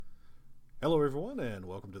Hello, everyone, and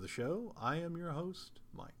welcome to the show. I am your host,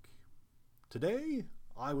 Mike. Today,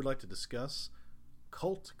 I would like to discuss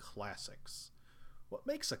cult classics. What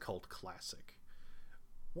makes a cult classic?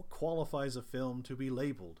 What qualifies a film to be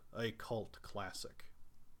labeled a cult classic?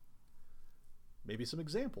 Maybe some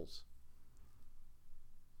examples.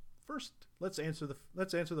 First, let's answer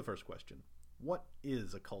the first question. What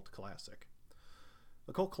is a cult classic?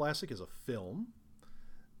 A cult classic is a film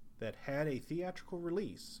that had a theatrical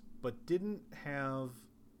release but didn't have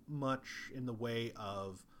much in the way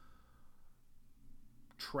of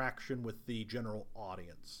traction with the general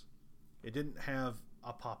audience. It didn't have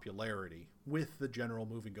a popularity with the general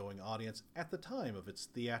movie-going audience at the time of its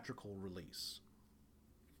theatrical release.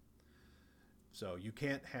 So you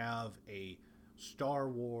can't have a Star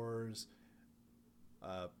Wars,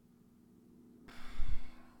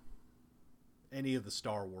 any of the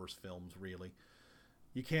Star Wars films, really.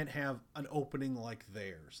 You can't have an opening like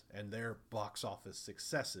theirs and their box office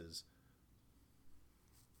successes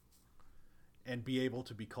and be able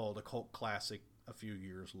to be called a cult classic a few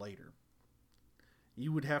years later.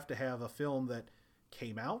 You would have to have a film that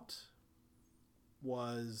came out,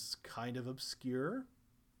 was kind of obscure,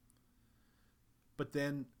 but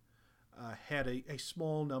then had a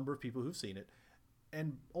small number of people who've seen it,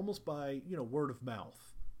 and almost by word of mouth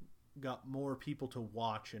got more people to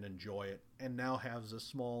watch and enjoy it, and now has a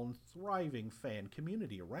small and thriving fan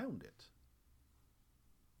community around it.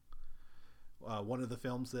 One of the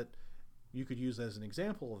films that you could use as an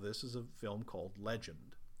example of this is a film called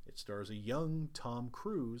Legend. It stars a young Tom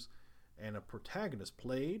Cruise and a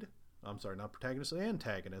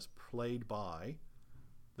antagonist played by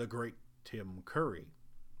the great Tim Curry.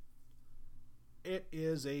 It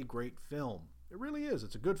is a great film. It really is.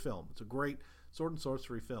 It's a good film. It's a great sword and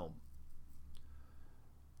sorcery film.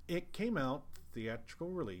 It came out theatrical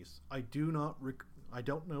release. I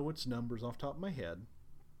don't know its numbers off the top of my head,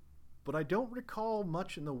 but I don't recall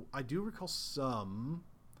much I do recall some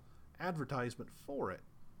advertisement for it,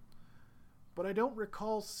 but I don't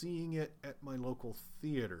recall seeing it at my local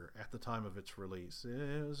theater at the time of its release.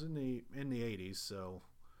 It was in the 80s, so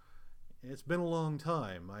it's been a long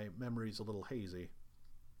time. My memory's a little hazy.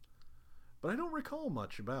 But I don't recall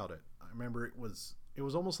much about it. I remember it was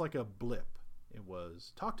almost like a blip. It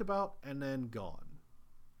was talked about and then gone.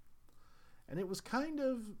 And it was kind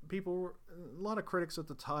of, a lot of critics at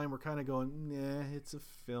the time were kind of going, nah, it's a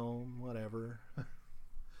film, whatever.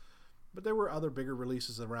 But there were other bigger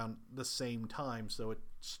releases around the same time, so it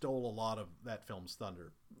stole a lot of that film's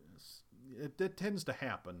thunder. It tends to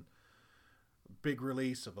happen. Big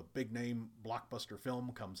release of a big name blockbuster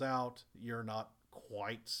film comes out. You're not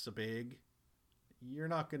quite so big.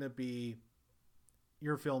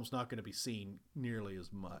 Your film's not going to be seen nearly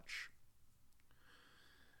as much.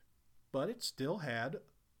 But it still had,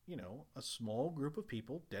 a small group of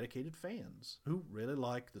people, dedicated fans, who really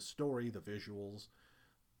liked the story, the visuals,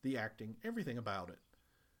 the acting, everything about it.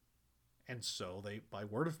 And so they, by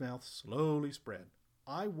word of mouth, slowly spread.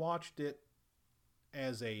 I watched it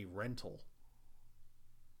as a rental.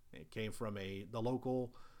 It came from the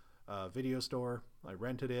local video store. I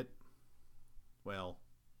rented it. Well,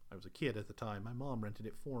 I was a kid at the time. My mom rented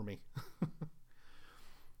it for me.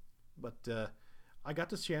 But I got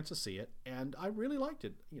the chance to see it, and I really liked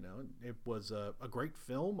it. It was a great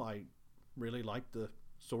film. I really liked the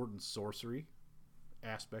sword and sorcery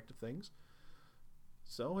aspect of things.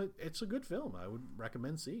 So it's a good film. I would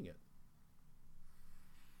recommend seeing it.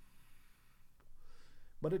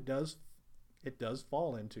 But it does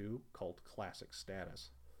fall into cult classic status.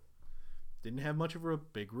 Didn't have much of a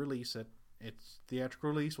big release. Its theatrical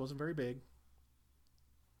release wasn't very big,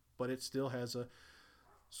 but it still has a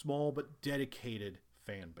small but dedicated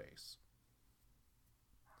fan base.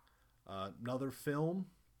 Another film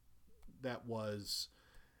that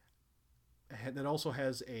also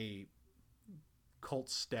has a cult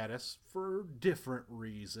status for different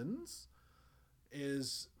reasons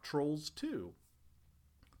is Trolls 2.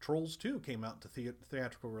 Trolls 2 came out to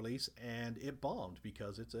theatrical release, and it bombed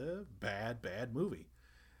because it's a bad movie.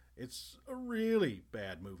 It's a really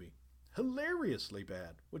bad movie. Hilariously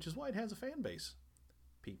bad, which is why it has a fan base.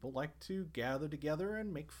 People like to gather together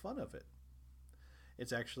and make fun of it.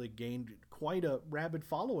 It's actually gained quite a rabid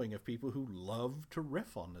following of people who love to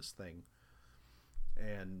riff on this thing.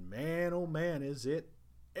 And man, oh man, is it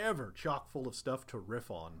ever chock full of stuff to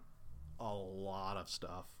riff on. A lot of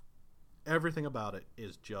stuff. Everything about it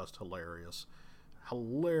is just hilarious.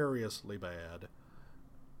 Hilariously bad.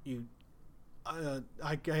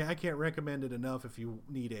 I can't recommend it enough if you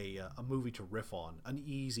need a movie to riff on. An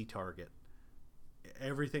easy target.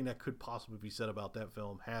 Everything that could possibly be said about that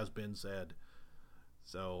film has been said.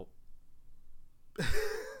 So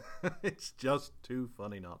It's just too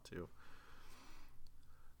funny not to.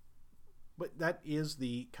 But that is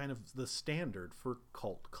the kind of the standard for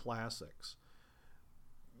cult classics.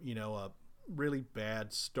 A really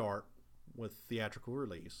bad start with theatrical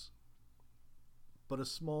release, but a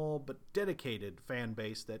small but dedicated fan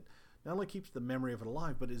base that not only keeps the memory of it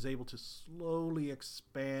alive, but is able to slowly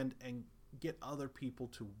expand and get other people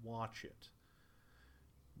to watch it.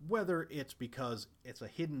 Whether it's because it's a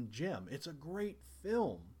hidden gem, it's a great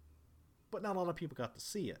film, but not a lot of people got to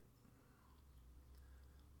see it.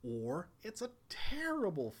 Or it's a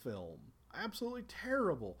terrible film, absolutely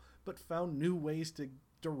terrible, but found new ways to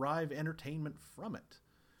derive entertainment from it.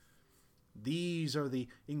 These are the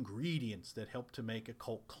ingredients that help to make a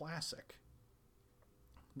cult classic.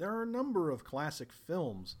 There are a number of classic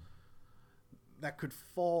films that could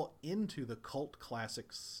fall into the cult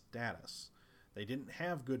classic status. They didn't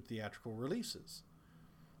have good theatrical releases.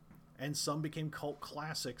 And some became cult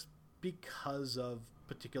classics because of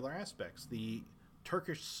particular aspects. The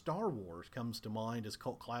Turkish Star Wars comes to mind as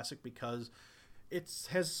cult classic because it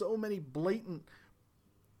has so many blatant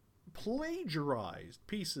plagiarized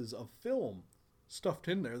pieces of film stuffed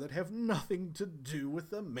in there that have nothing to do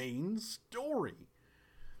with the main story.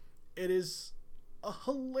 It is a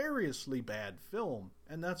hilariously bad film,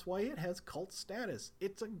 and that's why it has cult status.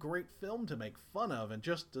 It's a great film to make fun of, and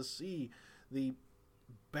just to see the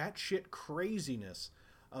batshit craziness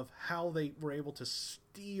of how they were able to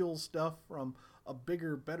steal stuff from a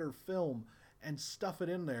bigger, better film and stuff it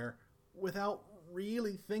in there without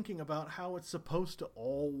really thinking about how it's supposed to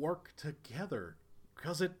all work together,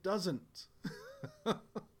 because it doesn't.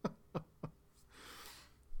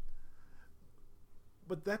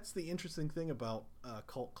 But that's the interesting thing about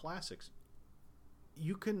cult classics.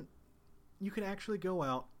 You can actually go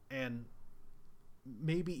out and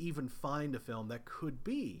maybe even find a film that could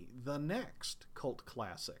be the next cult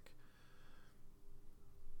classic.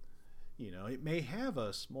 It may have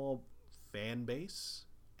a small fan base,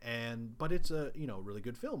 but it's a really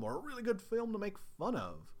good film, or a really good film to make fun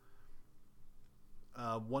of.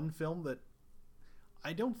 One film that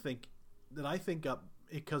I think got,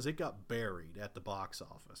 because it got buried at the box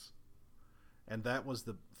office, and that was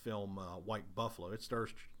the film White Buffalo. It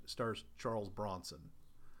stars Charles Bronson,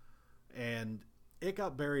 and it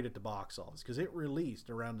got buried at the box office because it released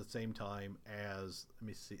around the same time as,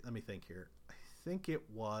 let me think here. I think it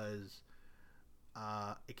was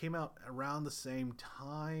it came out around the same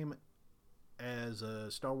time as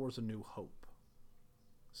Star Wars: A New Hope,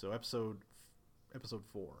 so episode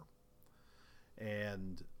 4,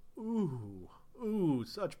 and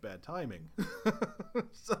such bad timing.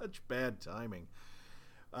 Such bad timing.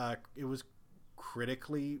 It was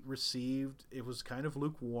critically received. It was kind of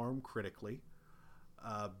lukewarm critically,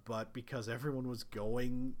 but because everyone was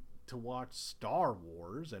going to watch Star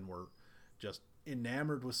Wars and were just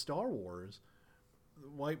enamored with Star Wars,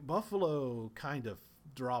 White Buffalo kind of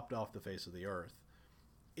dropped off the face of the earth.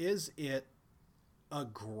 Is it a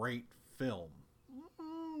great film?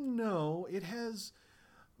 No, it has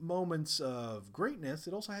moments of greatness.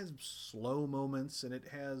 It also has slow moments, and it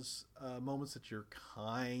has moments that you're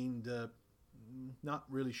kind of not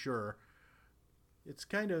really sure.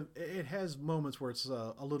 It has moments where it's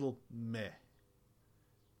a little meh,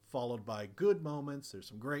 followed by good moments. There's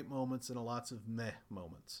some great moments and lots of meh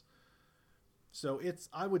moments. So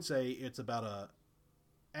I would say it's about a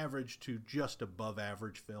average to just above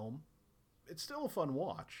average film. It's still a fun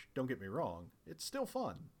watch, don't get me wrong. It's still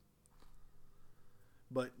fun.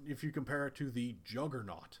 But if you compare it to the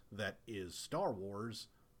juggernaut that is Star Wars,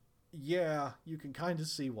 yeah, you can kind of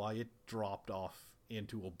see why it dropped off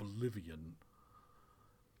into oblivion.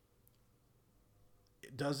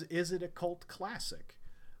 Is it a cult classic?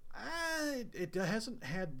 It hasn't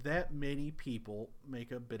had that many people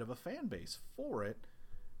make a bit of a fan base for it,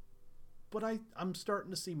 but I'm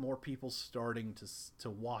starting to see more people starting to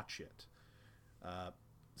watch it.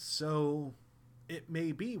 So it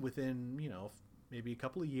may be within, maybe a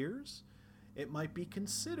couple of years, it might be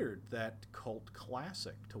considered that cult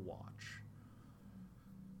classic to watch.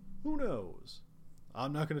 Who knows?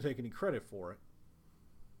 I'm not going to take any credit for it.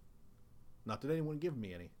 Not that anyone give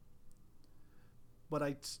me any. But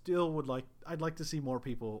I'd like to see more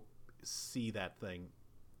people see that thing.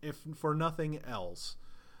 If for nothing else,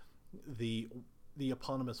 the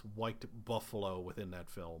eponymous White Buffalo within that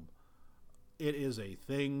film. It is a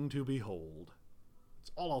thing to behold.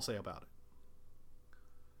 That's all I'll say about it.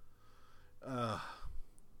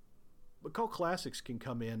 But cult classics can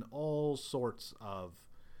come in all sorts of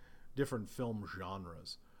different film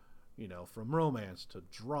genres. From romance to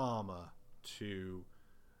drama to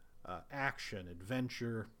action,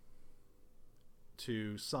 adventure.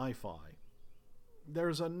 to sci-fi,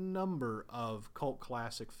 there's a number of cult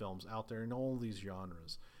classic films out there in all these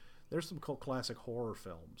genres. There's some cult classic horror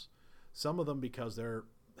films. Some of them because they're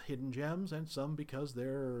hidden gems, and some because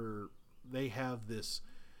they have this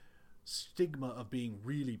stigma of being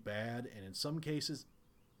really bad, and in some cases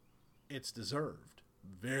it's deserved.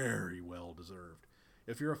 Very well deserved.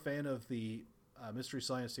 If you're a fan of the Mystery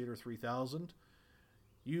Science Theater 3000,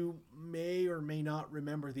 you may or may not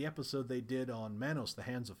remember the episode they did on Manos, the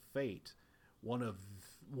Hands of Fate. One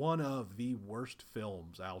of the worst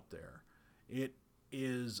films out there. It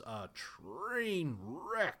is a train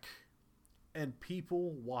wreck, and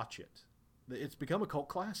people watch it. It's become a cult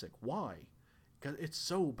classic. Why? Because it's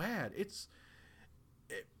so bad. It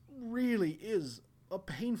really is a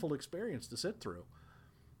painful experience to sit through.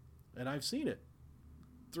 And I've seen it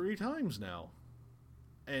 3 times now.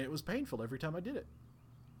 And it was painful every time I did it.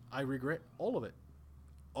 I regret all of it.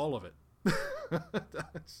 All of it.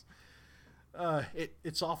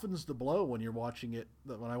 It softens the blow when you're watching it.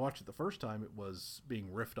 When I watched it the first time, it was being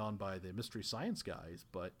riffed on by the Mystery Science guys.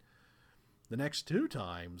 But the next 2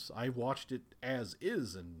 times, I watched it as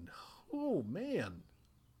is. And, oh man,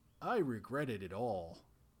 I regretted it all.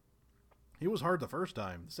 It was hard the first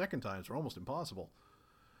time. The second times were almost impossible.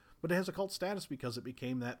 But it has a cult status because it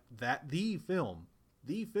became the film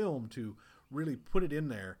to really put it in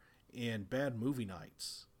there in bad movie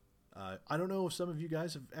nights. I don't know if some of you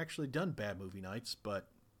guys have actually done bad movie nights, but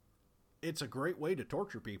it's a great way to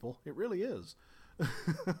torture people. It really is.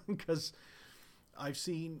 Because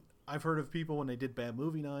I've heard of people when they did bad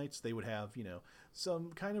movie nights, they would have,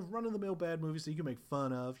 some kind of run-of-the-mill bad movies that you can make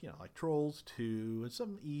fun of, like Trolls 2 and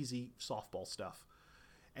some easy softball stuff.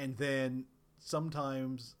 And then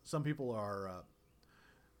sometimes some people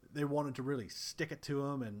they wanted to really stick it to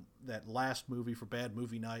them, and that last movie for bad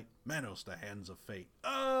movie night, Manos, the Hands of Fate.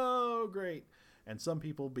 Oh, great. And some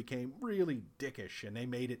people became really dickish, and they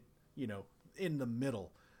made it, in the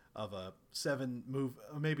middle of a 7 movie,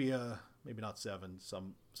 maybe not 7.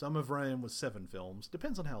 Some have ran with 7 films.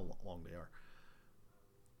 Depends on how long they are.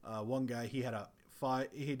 One guy, he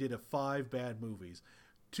did 5 bad movies.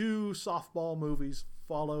 2 softball movies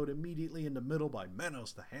followed immediately in the middle by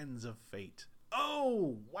Manos, the Hands of Fate.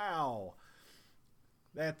 Oh, wow.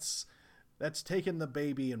 That's taking the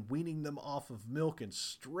baby and weaning them off of milk and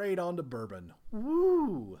straight onto bourbon.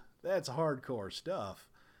 Woo! That's hardcore stuff.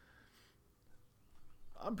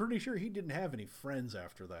 I'm pretty sure he didn't have any friends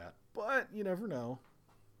after that, but you never know.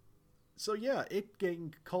 So yeah, it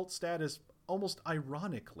gained cult status almost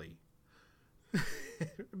ironically.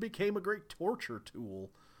 It became a great torture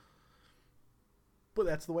tool. But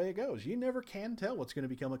that's the way it goes. You never can tell what's going to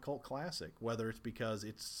become a cult classic, whether it's because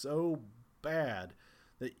it's so bad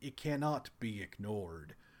that it cannot be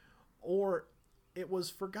ignored, or it was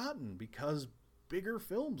forgotten because bigger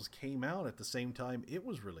films came out at the same time it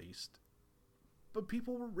was released. But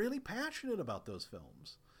people were really passionate about those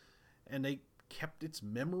films, and they kept its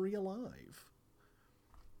memory alive.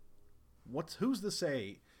 Who's to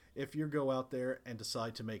say if you go out there and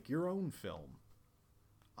decide to make your own film?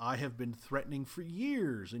 I have been threatening for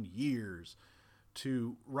years and years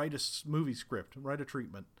to write a movie script, write a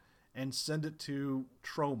treatment, and send it to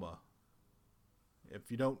Troma. If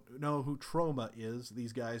you don't know who Troma is,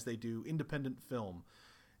 these guys, they do independent film.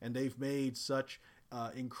 And they've made such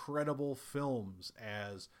incredible films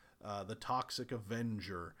as The Toxic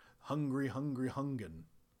Avenger, Hungry Hungry Hungen,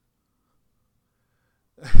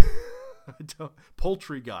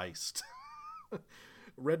 Poultrygeist,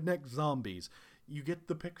 Redneck Zombies. You get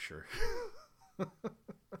the picture.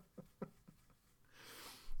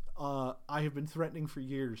 I have been threatening for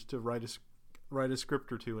years to write a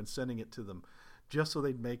script or 2 and sending it to them just so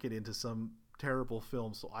they'd make it into some terrible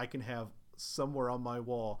film so I can have somewhere on my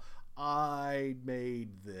wall, I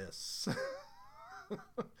made this.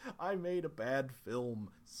 I made a bad film.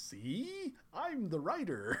 See? I'm the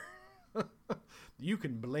writer. You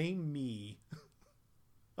can blame me.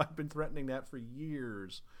 I've been threatening that for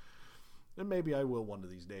years. And maybe I will one of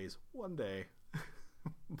these days. One day.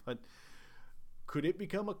 But could it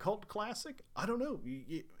become a cult classic? I don't know.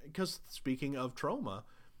 Because speaking of Troma,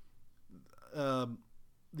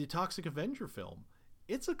 the Toxic Avenger film,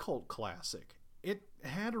 it's a cult classic. It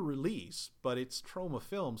had a release, but it's Troma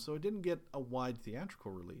film, so it didn't get a wide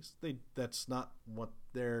theatrical release. That's not what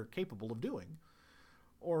they're capable of doing.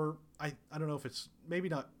 Or I don't know if it's maybe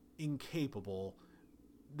not incapable.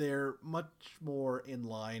 They're much more in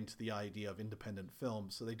line to the idea of independent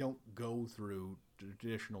films, so they don't go through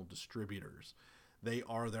traditional distributors. They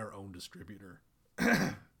are their own distributor.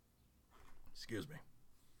 Excuse me.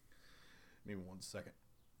 Maybe 1 second.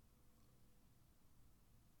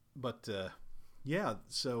 But Yeah,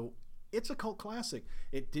 so it's a cult classic.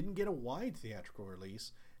 It didn't get a wide theatrical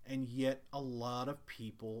release, and yet a lot of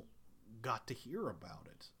people got to hear about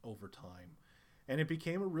it over time. And it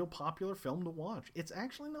became a real popular film to watch. It's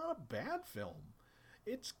actually not a bad film.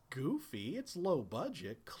 It's goofy, it's low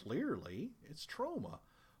budget, clearly. It's Troma.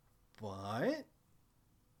 But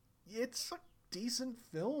it's a decent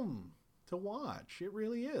film to watch. It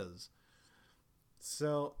really is.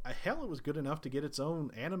 So, hell, it was good enough to get its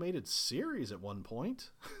own animated series at one point.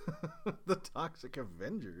 The Toxic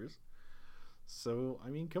Avengers. So, I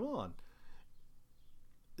mean, come on.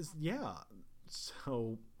 Yeah.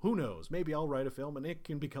 So, who knows? Maybe I'll write a film and it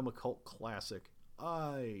can become a cult classic.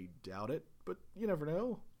 I doubt it, but you never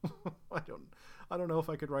know. I don't know if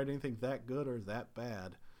I could write anything that good or that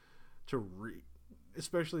bad to read,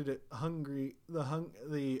 especially the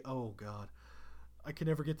oh god, I can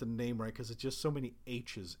never get the name right because it's just so many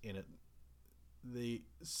H's in it. The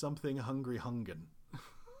something Hungry Hungen.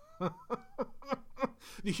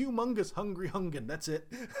 The humongous Hungry Hungen. That's it.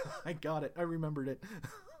 I got it. I remembered it.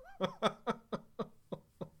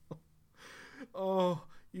 Oh,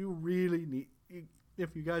 you really need.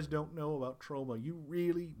 If you guys don't know about Troma, you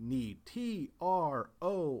really need Troma.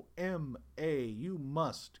 You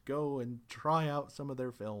must go and try out some of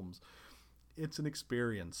their films. It's an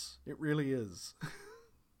experience. It really is.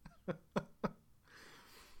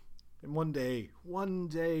 And one day,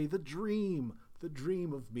 the dream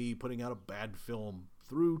of me putting out a bad film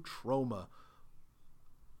through Troma.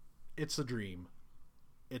 It's a dream.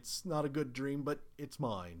 It's not a good dream, but it's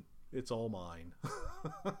mine. It's all mine.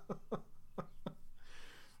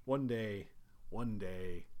 One day.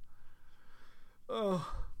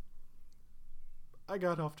 Oh, I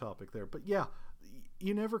got off topic there, but yeah,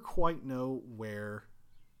 you never quite know where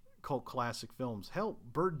cult classic films. Hell,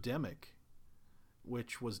 Birdemic,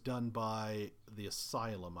 which was done by the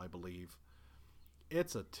Asylum, I believe.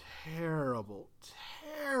 It's a terrible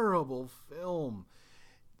film.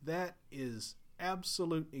 That is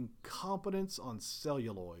absolute incompetence on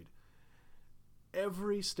celluloid.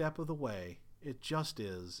 Every step of the way, it just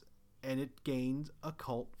is, and it gains a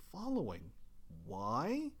cult following.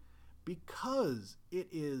 Why? Because it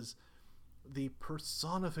is the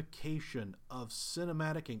personification of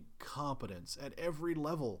cinematic incompetence at every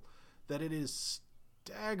level, that it is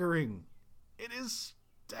staggering. It is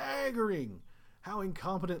staggering how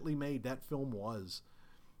incompetently made that film was.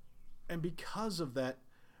 And because of that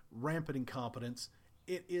rampant incompetence,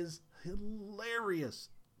 it is hilarious.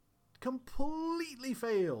 Completely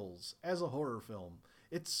fails as a horror film.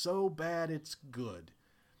 It's so bad it's good.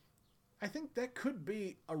 I think that could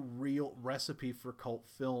be a real recipe for cult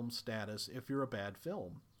film status if you're a bad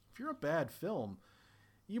film. If you're a bad film,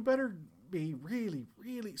 you better be really,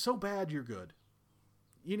 really so bad you're good.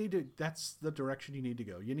 You need to, that's the direction you need to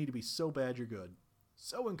go. You need to be so bad you're good.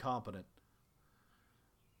 So incompetent.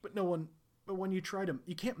 But when you try to,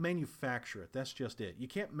 you can't manufacture it. That's just it. You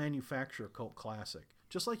can't manufacture a cult classic.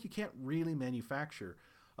 Just like you can't really manufacture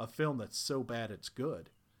a film that's so bad it's good.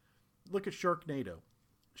 Look at Sharknado.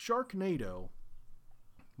 Sharknado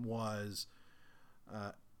was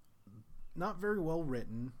not very well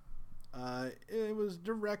written. It was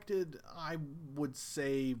directed, I would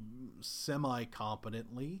say,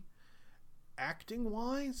 semi-competently.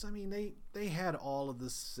 Acting-wise, I mean, they had all of the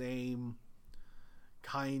same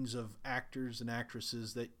kinds of actors and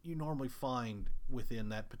actresses that you normally find within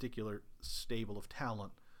that particular stable of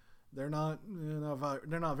talent. They're not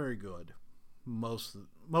very good most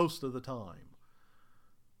of the time.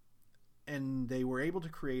 And they were able to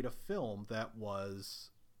create a film that was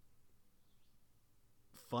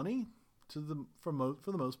funny for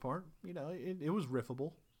the most part. You know, it was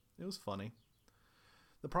riffable. It was funny.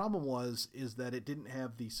 The problem is that it didn't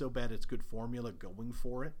have the so bad it's good formula going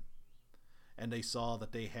for it. And they saw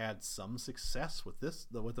that they had some success with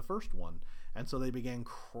the first one, and so they began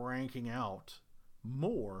cranking out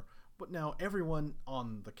more. But now everyone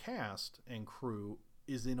on the cast and crew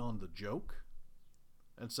is in on the joke,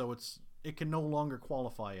 and so it can no longer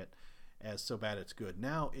qualify it as so bad it's good.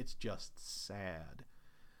 Now it's just sad,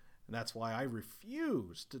 and that's why I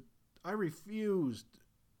refused. I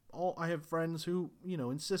have friends who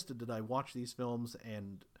insisted that I watch these films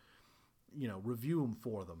and review them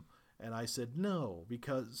for them. And I said no,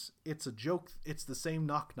 because it's a joke. It's the same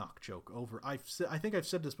knock-knock joke over. I think I've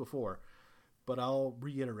said this before, but I'll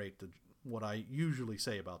reiterate what I usually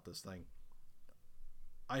say about this thing.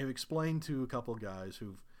 I have explained to a couple of guys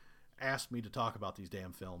who've asked me to talk about these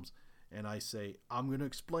damn films, and I say, I'm going to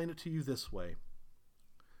explain it to you this way.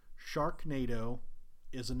 Sharknado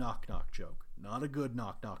is a knock-knock joke. Not a good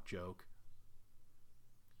knock-knock joke.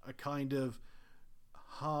 A kind of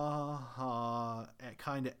ha ha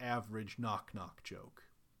kind of average knock-knock joke.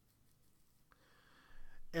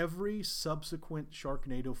 Every subsequent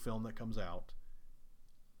Sharknado film that comes out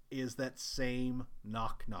is that same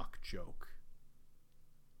knock-knock joke.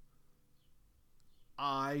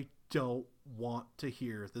 I don't want to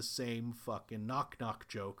hear the same fucking knock-knock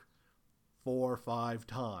joke 4 or 5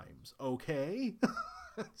 times, okay?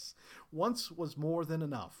 Once was more than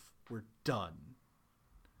enough. We're done.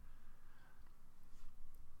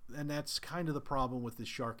 And that's kind of the problem with the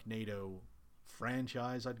Sharknado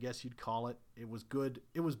franchise, I guess you'd call it. It was good.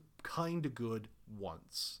 It was kind of good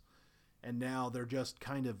once. And now they're just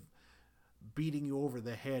kind of beating you over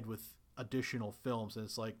the head with additional films. And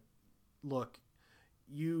it's like, look,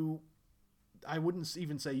 I wouldn't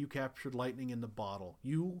even say you captured lightning in the bottle.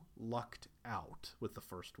 You lucked out with the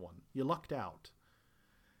first one. You lucked out.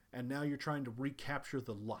 And now you're trying to recapture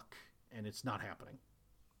the luck. And it's not happening.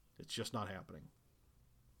 It's just not happening.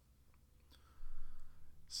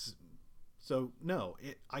 So no,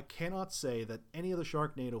 I cannot say that any of the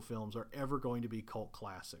Sharknado films are ever going to be cult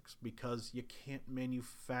classics, because you can't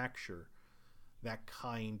manufacture that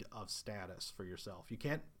kind of status for yourself. You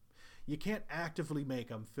can't actively make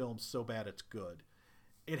a film so bad it's good.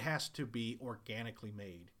 It has to be organically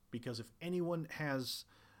made, because if anyone has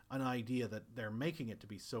an idea that they're making it to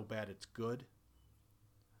be so bad it's good,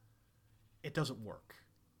 it doesn't work.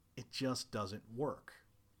 It just doesn't work.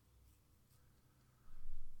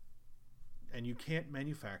 And you can't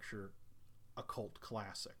manufacture a cult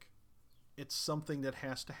classic. It's something that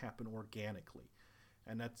has to happen organically.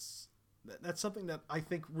 And that's something that I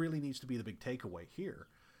think really needs to be the big takeaway here,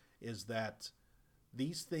 is that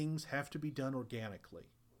these things have to be done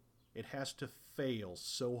organically. It has to fail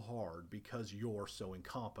so hard because you're so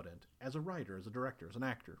incompetent as a writer, as a director, as an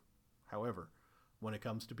actor. However, when it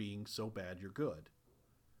comes to being so bad you're good.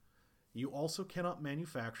 You also cannot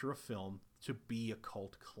manufacture a film to be a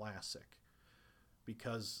cult classic.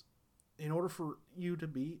 Because in order for you to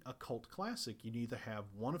be a cult classic, you need to have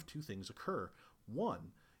one of two things occur.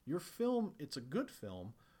 One, your film, it's a good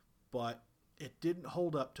film, but it didn't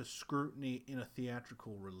hold up to scrutiny in a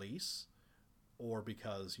theatrical release, or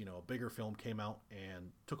because, a bigger film came out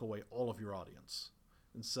and took away all of your audience.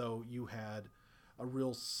 And so you had a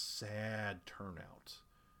real sad turnout.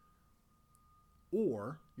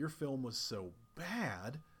 Or your film was so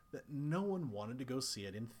bad that no one wanted to go see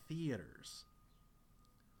it in theaters.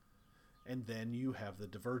 And then you have the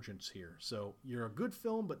divergence here. So you're a good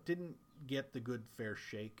film but didn't get the good fair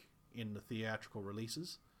shake in the theatrical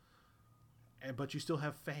releases, but you still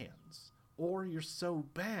have fans. Or you're so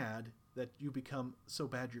bad that you become so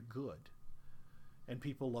bad you're good, and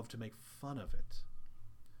people love to make fun of it.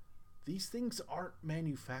 These things aren't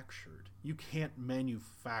manufactured. You can't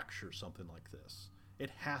manufacture something like this.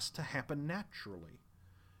 It has to happen naturally.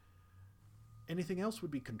 Anything else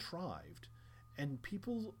would be contrived. And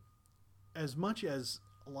people, as much as,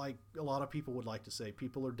 like a lot of people would like to say,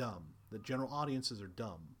 people are dumb, that general audiences are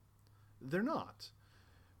dumb, they're not.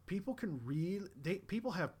 People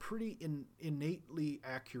people have pretty innately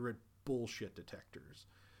accurate bullshit detectors.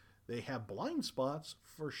 They have blind spots,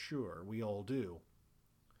 for sure, we all do.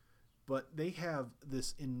 But they have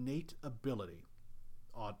this innate ability,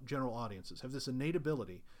 general audiences have this innate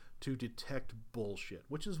ability to detect bullshit,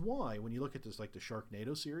 which is why when you look at this, like the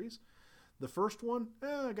Sharknado series, the first one,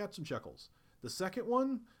 I got some chuckles. The second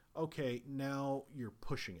one, okay, now you're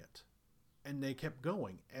pushing it. And they kept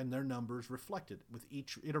going, and their numbers reflected with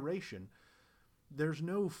each iteration. There's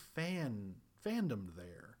no fandom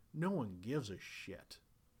there. No one gives a shit.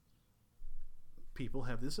 People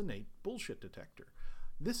have this innate bullshit detector.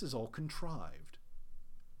 This is all contrived.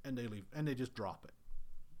 And they just drop it.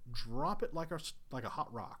 Drop it like a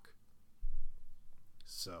hot rock.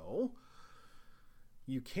 So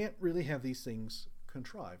you can't really have these things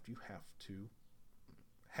contrived. You have to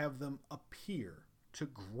have them appear to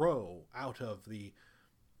grow out of the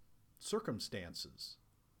circumstances.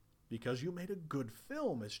 Because you made a good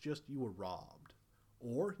film, it's just you were robbed.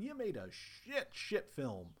 Or you made a shit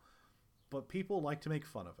film, but people like to make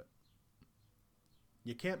fun of it.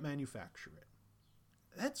 You can't manufacture it.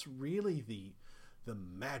 That's really the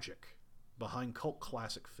magic behind cult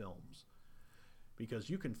classic films. Because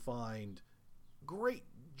you can find great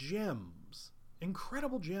gems,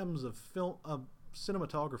 incredible gems of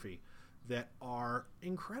cinematography that are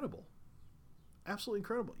incredible. Absolutely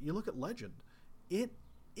incredible. You look at Legend. It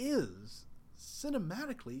is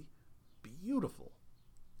cinematically beautiful.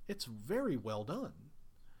 It's very well done.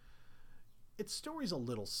 Its story's a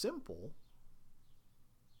little simple,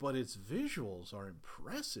 but its visuals are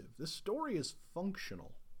impressive. The story is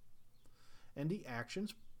functional. And the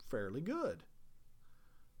action's fairly good.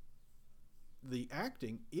 the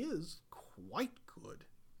acting is quite good.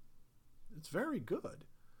 It's very good.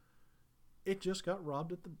 It just got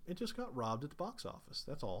robbed at the box office.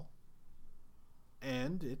 That's all.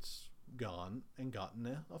 And it's gone and gotten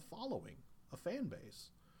a following, a fan base.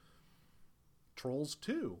 Trolls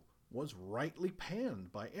 2 was rightly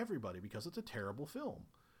panned by everybody because it's a terrible film.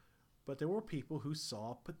 But there were people who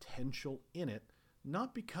saw potential in it,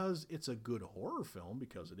 not because it's a good horror film,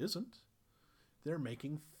 because it isn't. They're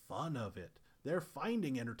making fun of it. They're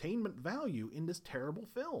finding entertainment value in this terrible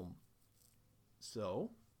film.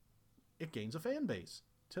 So, it gains a fan base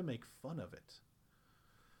to make fun of it.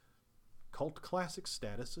 Cult classic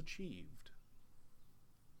status achieved.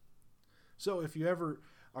 So if you ever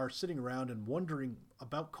are sitting around and wondering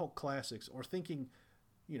about cult classics or thinking,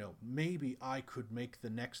 maybe I could make the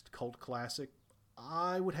next cult classic,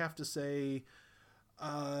 I would have to say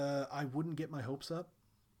I wouldn't get my hopes up.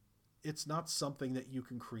 It's not something that you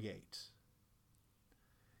can create.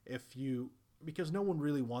 Because no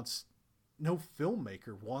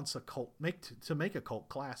filmmaker wants to make a cult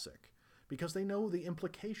classic because they know the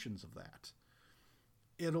implications of that.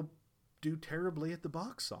 It'll do terribly at the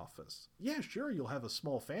box office. Yeah, sure, you'll have a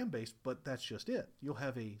small fan base, but that's just it. You'll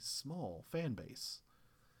have a small fan base.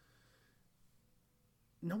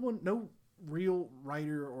 No real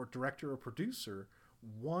writer or director or producer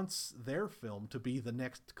wants their film to be the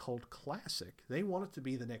next cult classic. They want it to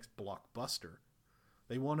be the next blockbuster.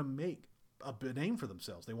 They want to make a name for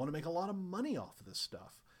themselves. They want to make a lot of money off of this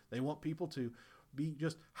stuff. They want people to be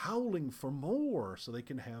just howling for more so they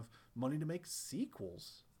can have money to make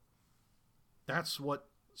sequels. That's what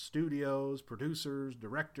studios, producers,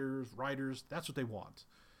 directors, writers, that's what they want.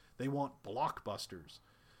 They want blockbusters.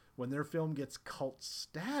 When their film gets cult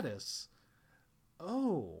status,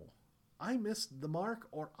 I missed the mark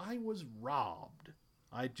or I was robbed.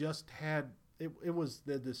 I just had... It was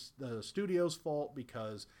the studio's fault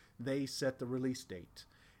because they set the release date.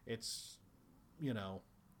 It's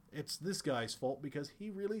this guy's fault because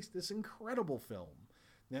he released this incredible film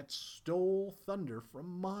that stole thunder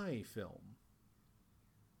from my film.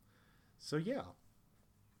 So yeah.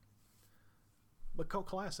 But cult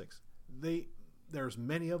classics, there's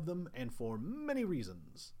many of them and for many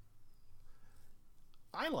reasons.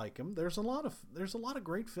 I like them. There's a lot of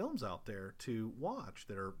great films out there to watch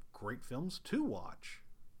that are great films to watch.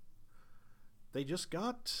 They just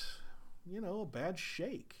got, a bad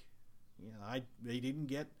shake. They didn't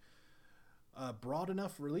get a broad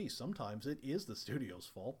enough release. Sometimes it is the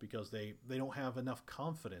studio's fault because they don't have enough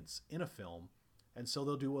confidence in a film, and so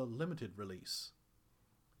they'll do a limited release.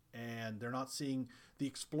 And they're not seeing the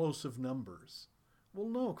explosive numbers. Well,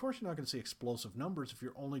 no, of course you're not going to see explosive numbers if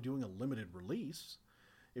you're only doing a limited release.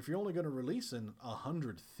 If you're only going to release in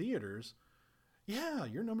 100 theaters, yeah,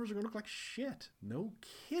 your numbers are going to look like shit. No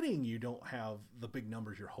kidding you don't have the big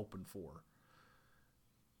numbers you're hoping for.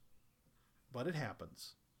 But it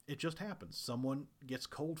happens. It just happens. Someone gets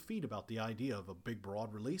cold feet about the idea of a big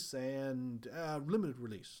broad release and limited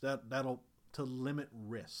release. That'll to limit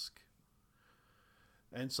risk.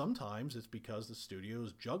 And sometimes it's because the studio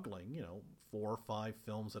is juggling, 4 or 5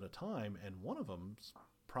 films at a time, and one of them's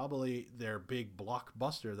probably their big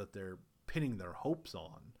blockbuster that they're pinning their hopes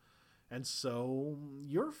on. And so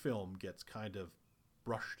your film gets kind of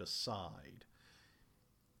brushed aside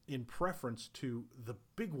in preference to the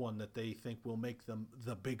big one that they think will make them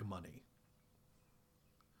the big money.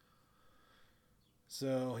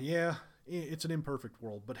 So yeah, it's an imperfect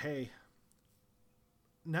world, but hey,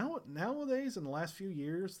 nowadays in the last few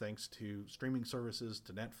years, thanks to streaming services,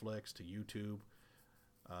 to Netflix, to YouTube,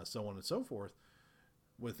 so on and so forth,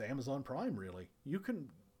 with Amazon Prime, really, you can,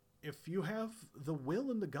 if you have the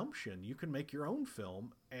will and the gumption, you can make your own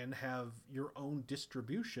film and have your own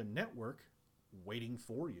distribution network waiting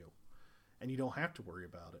for you, and you don't have to worry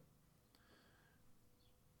about it.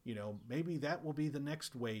 Maybe that will be the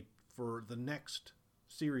next way for the next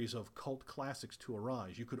series of cult classics to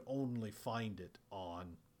arise. You could only find it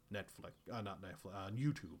on on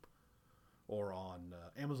YouTube or on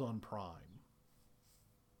Amazon Prime.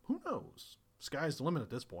 Who knows? Sky's the limit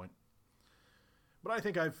at this point. But I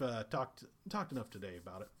think I've talked enough today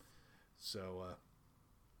about it. So,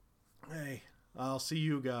 hey, I'll see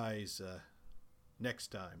you guys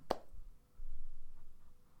next time.